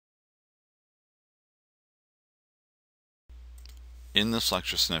In this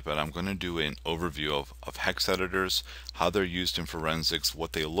lecture snippet, I'm going to do an overview of hex editors, how they're used in forensics,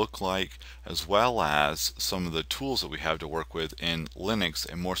 what they look like, as well as some of the tools that we have to work with in Linux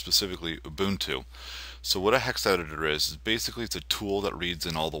and more specifically Ubuntu. So what a hex editor is basically it's a tool that reads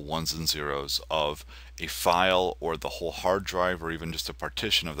in all the ones and zeros of a file or the whole hard drive or even just a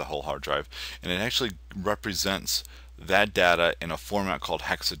partition of the whole hard drive, and it actually represents that data in a format called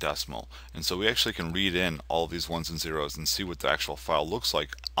hexadecimal. And so we actually can read in all of these ones and zeros and see what the actual file looks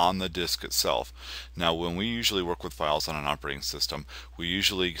like on the disk itself. Now when we usually work with files on an operating system, we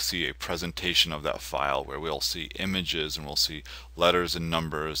usually see a presentation of that file where we'll see images and we'll see letters and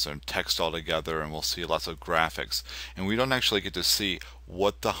numbers and text all together, and we'll see lots of graphics, and we don't actually get to see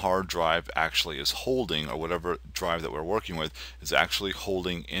what the hard drive actually is holding, or whatever drive that we're working with is actually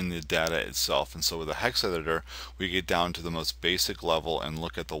holding in the data itself. And so with a hex editor, we get down to the most basic level and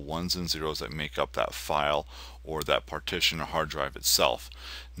look at the ones and zeros that make up that file or that partition or hard drive itself.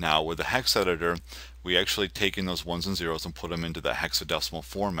 Now with the hex editor, we actually take in those ones and zeros and put them into the hexadecimal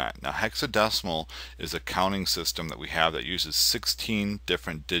format. Now hexadecimal is a counting system that we have that uses 16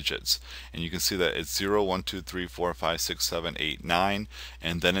 different digits, and you can see that it's 0, 1, 2, 3, 4, 5, 6, 7, 8, 9,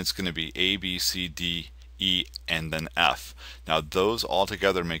 and then it's going to be A, B, C, D, E, and then F. Now those all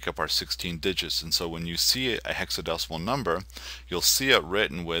together make up our 16 digits, and so when you see a hexadecimal number, you'll see it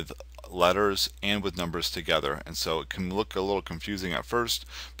written with letters and with numbers together, and so it can look a little confusing at first,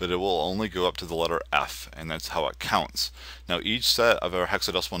 but it will only go up to the letter F, and that's how it counts. Now each set of our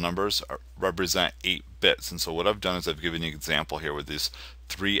hexadecimal numbers represent 8 bits, and so what I've done is I've given you an example here with this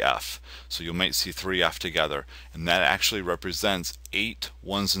 3F. So you might see 3F together, and that actually represents 8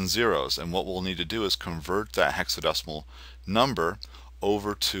 ones and zeros, and what we'll need to do is convert that hexadecimal number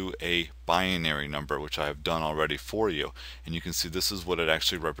over to a binary number, which I have done already for you, and you can see this is what it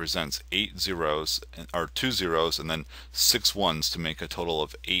actually represents: 8 zeros, or 2 zeros, and then 6 ones to make a total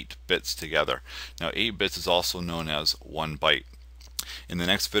of 8 bits together. Now 8 bits is also known as 1 byte. In the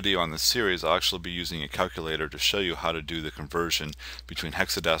next video on this series, I'll actually be using a calculator to show you how to do the conversion between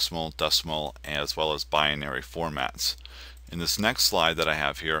hexadecimal, decimal, as well as binary formats. In this next slide that I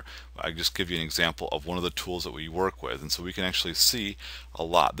have here, I just give you an example of one of the tools that we work with, and so we can actually see a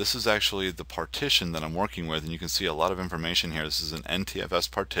lot. This is actually the partition that I'm working with, and you can see a lot of information here. This is an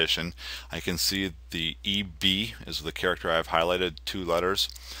NTFS partition. I can see the EB is the character I've highlighted, 2 letters,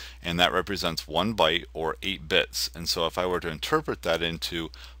 and that represents 1 byte or 8 bits. And so if I were to interpret that into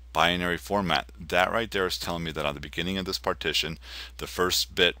binary format, that right there is telling me that on the beginning of this partition, the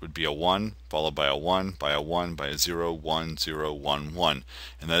first bit would be a 1, followed by a 1, by a 1, by a 0, 1, 0, 1, 1,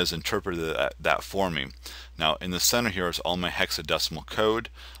 and that is interpreted that for me. Now in the center here is all my hexadecimal code.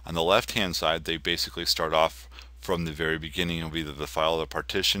 On the left hand side, they basically start off from the very beginning of either the file or the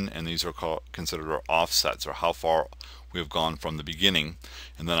partition, and these are considered our offsets, or how far we have gone from the beginning.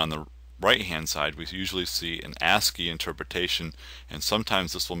 And then on the right hand side, we usually see an ASCII interpretation, and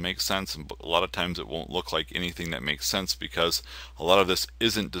sometimes this will make sense, and a lot of times it won't look like anything that makes sense, because a lot of this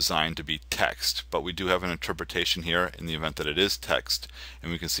isn't designed to be text, but we do have an interpretation here in the event that it is text,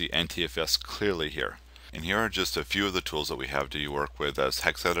 and we can see NTFS clearly here. And here are just a few of the tools that we have to work with as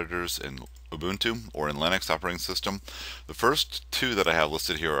hex editors in Ubuntu or in Linux operating system. The first 2 that I have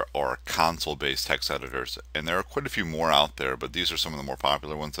listed here are console-based hex editors, and there are quite a few more out there, but these are some of the more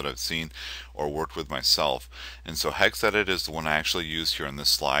popular ones that I've seen or worked with myself. And so hexedit is the one I actually used here on this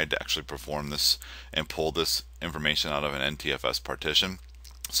slide to actually perform this and pull this information out of an NTFS partition.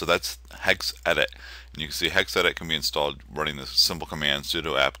 So that's hexedit, and you can see hexedit can be installed running the simple command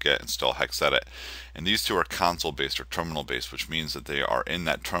sudo apt-get install hexedit. And these 2 are console based or terminal based, which means that they are in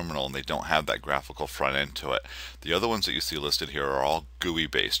that terminal and they don't have that graphical front end to it. The other ones that you see listed here are all GUI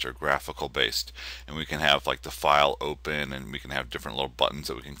based or graphical based, and we can have like the file open, and we can have different little buttons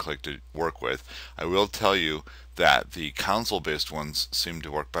that we can click to work with. I will tell you that the console based ones seem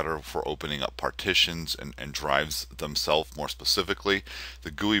to work better for opening up partitions and drives themselves more specifically.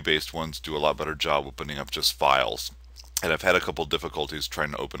 The GUI based ones do a lot better job opening up just files, and I've had a couple difficulties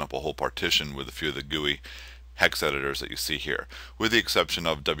trying to open up a whole partition with a few of the GUI hex editors that you see here, with the exception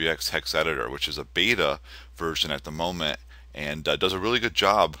of WX Hex Editor, which is a beta version at the moment, and does a really good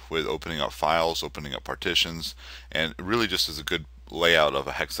job with opening up files, opening up partitions, and really just is a good layout of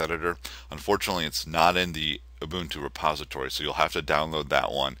a hex editor. Unfortunately, it's not in the Ubuntu repository, so you'll have to download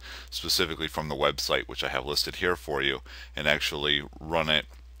that one specifically from the website, which I have listed here for you, and actually run it.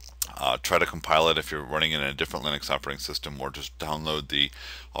 Try to compile it if you're running it in a different Linux operating system, or just download the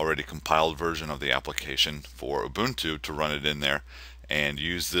already compiled version of the application for Ubuntu to run it in there, and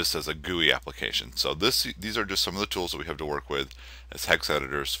use this as a GUI application. So these are just some of the tools that we have to work with as hex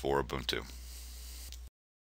editors for Ubuntu.